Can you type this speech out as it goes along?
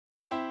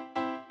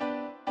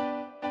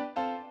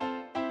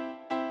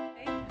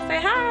Say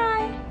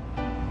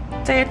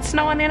hi. Say it's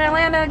snowing in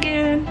Atlanta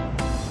again.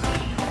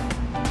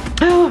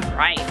 All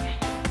right.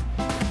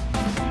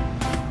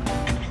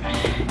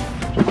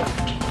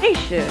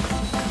 Gracious.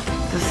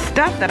 The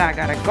stuff that I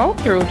gotta go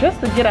through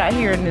just to get out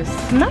here in this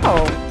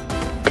snow.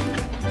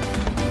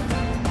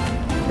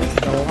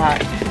 It's a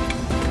lot.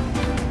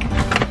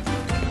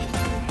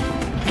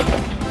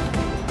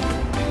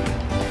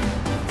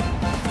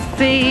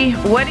 See,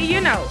 what do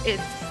you know?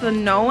 It's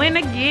snowing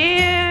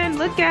again.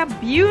 Look how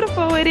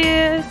beautiful it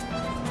is.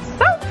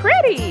 So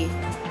pretty.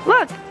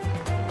 Look.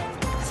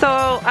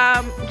 So,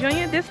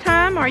 Junior, this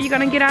time, are you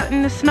gonna get out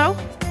in the snow?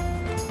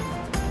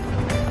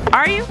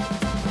 Are you?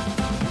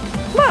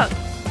 Look.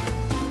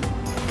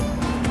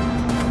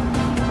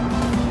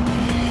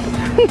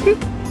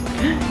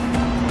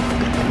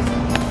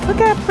 Look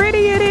how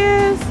pretty it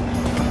is.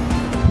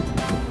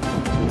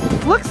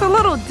 Looks a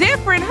little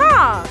different,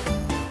 huh?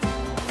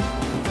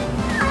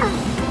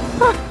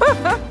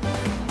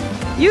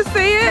 You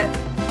see it?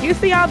 You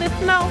see all this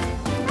snow?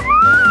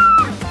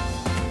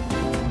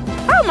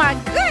 Oh my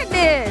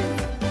goodness!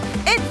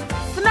 It's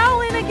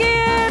snowing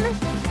again!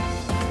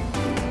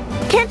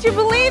 Can't you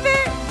believe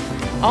it?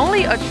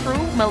 Only a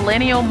true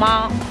millennial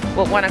mom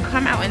would want to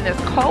come out in this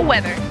cold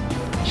weather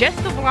just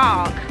to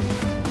vlog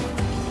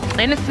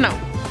in the snow.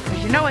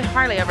 Because you know it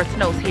hardly ever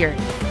snows here.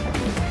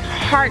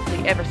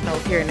 Hardly ever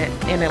snows here in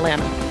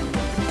Atlanta.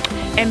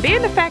 And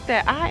being the fact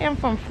that I am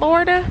from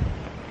Florida,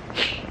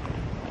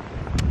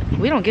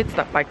 we don't get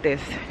stuff like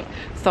this.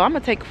 So I'm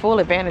gonna take full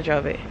advantage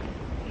of it.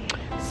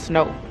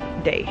 Snow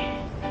day,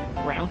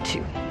 round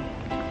 2.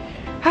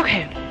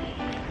 Okay.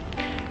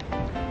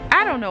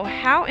 I don't know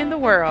how in the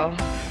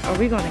world are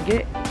we gonna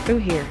get through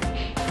here.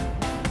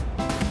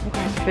 We're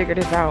gonna have to figure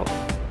this out.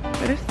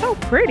 But it's so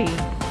pretty.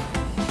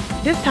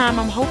 This time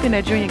I'm hoping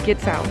that Junior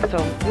gets out.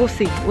 So we'll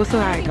see. We'll see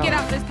how it goes. Get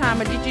out this time,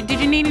 or did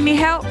you need any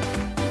help?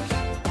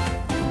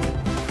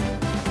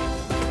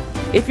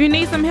 If you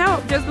need some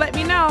help, just let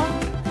me know.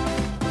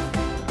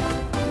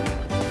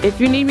 If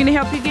you need me to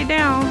help you get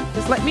down,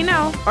 just let me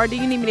know. Or do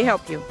you need me to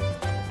help you?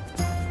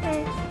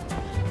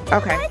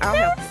 Okay, I'll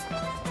help you.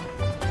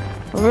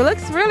 Well, it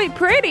looks really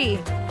pretty.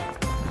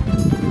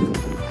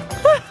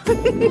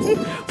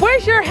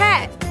 Where's your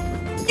hat?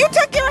 You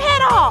took your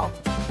hat off.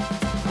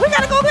 We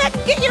gotta go back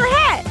and get your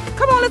hat.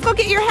 Come on, let's go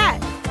get your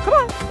hat. Come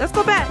on, let's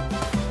go back.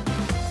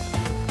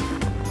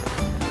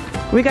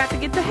 We got to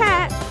get the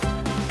hat.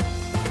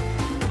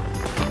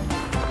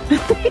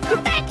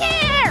 Come back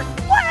here.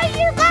 Where are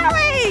you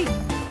going?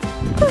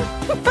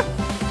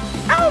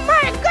 Oh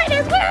my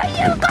goodness, where are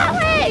you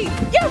going?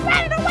 You're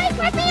running away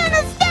from me in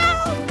the snow.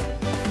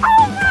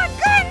 Oh my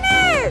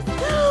goodness.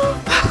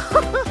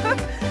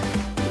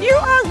 You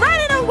are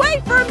running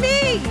away from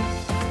me.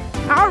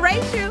 I'll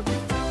race you.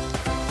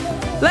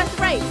 Let's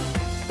race.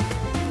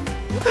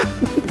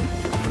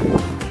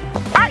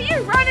 Are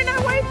you running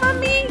away from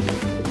me?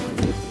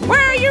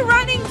 Where are you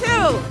running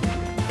to?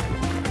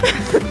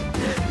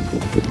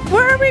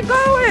 Where are we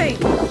going?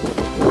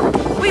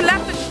 We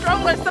left the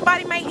stroller.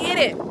 Somebody might hit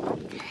it.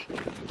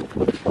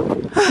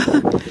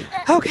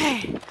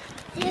 Okay.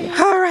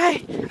 All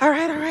right.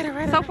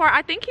 So far,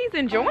 I think he's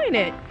enjoying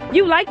it.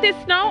 You like this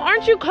snow?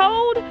 Aren't you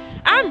cold?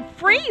 I'm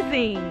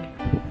freezing.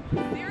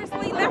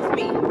 Seriously, left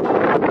me.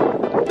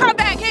 Come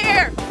back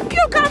here.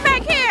 You come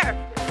back here.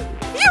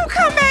 You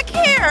come back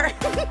here.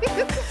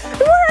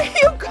 Where are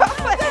you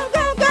going?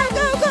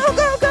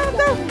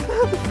 Go.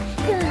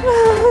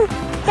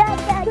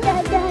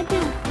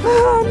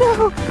 Oh no.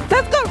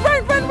 Let's go. Run.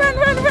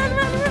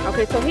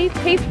 Okay, so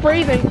he's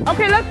freezing.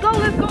 Okay, let's go.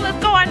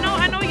 I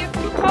know you're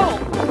too cold.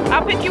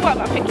 I'll pick you up.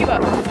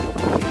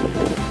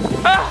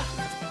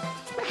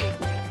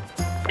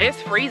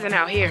 It's freezing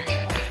out here.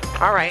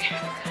 All right.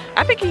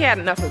 I think he had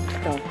enough of the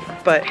snow,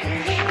 but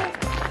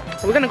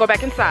we're gonna go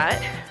back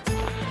inside.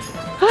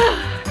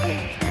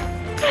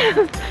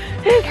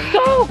 It's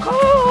so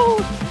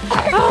cold.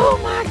 Oh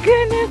my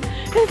goodness.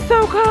 It's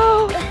so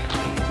cold.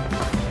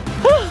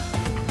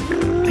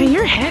 And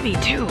you're heavy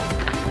too.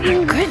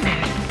 My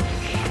goodness.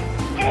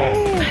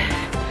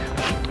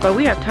 But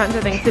we have tons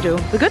of things to do.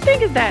 The good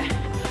thing is that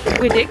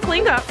we did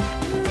clean up.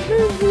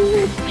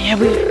 Yeah,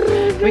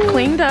 we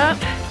cleaned up.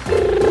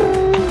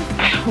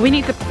 We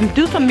need to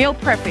do some meal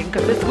prepping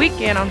because this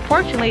weekend,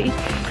 unfortunately,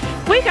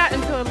 we got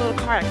into a little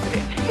car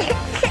accident.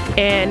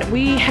 And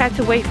we had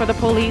to wait for the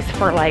police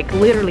for like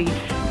literally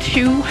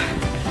 2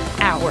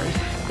 hours.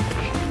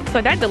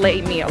 So that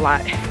delayed me a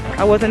lot.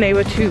 I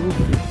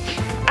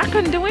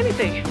couldn't do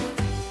anything.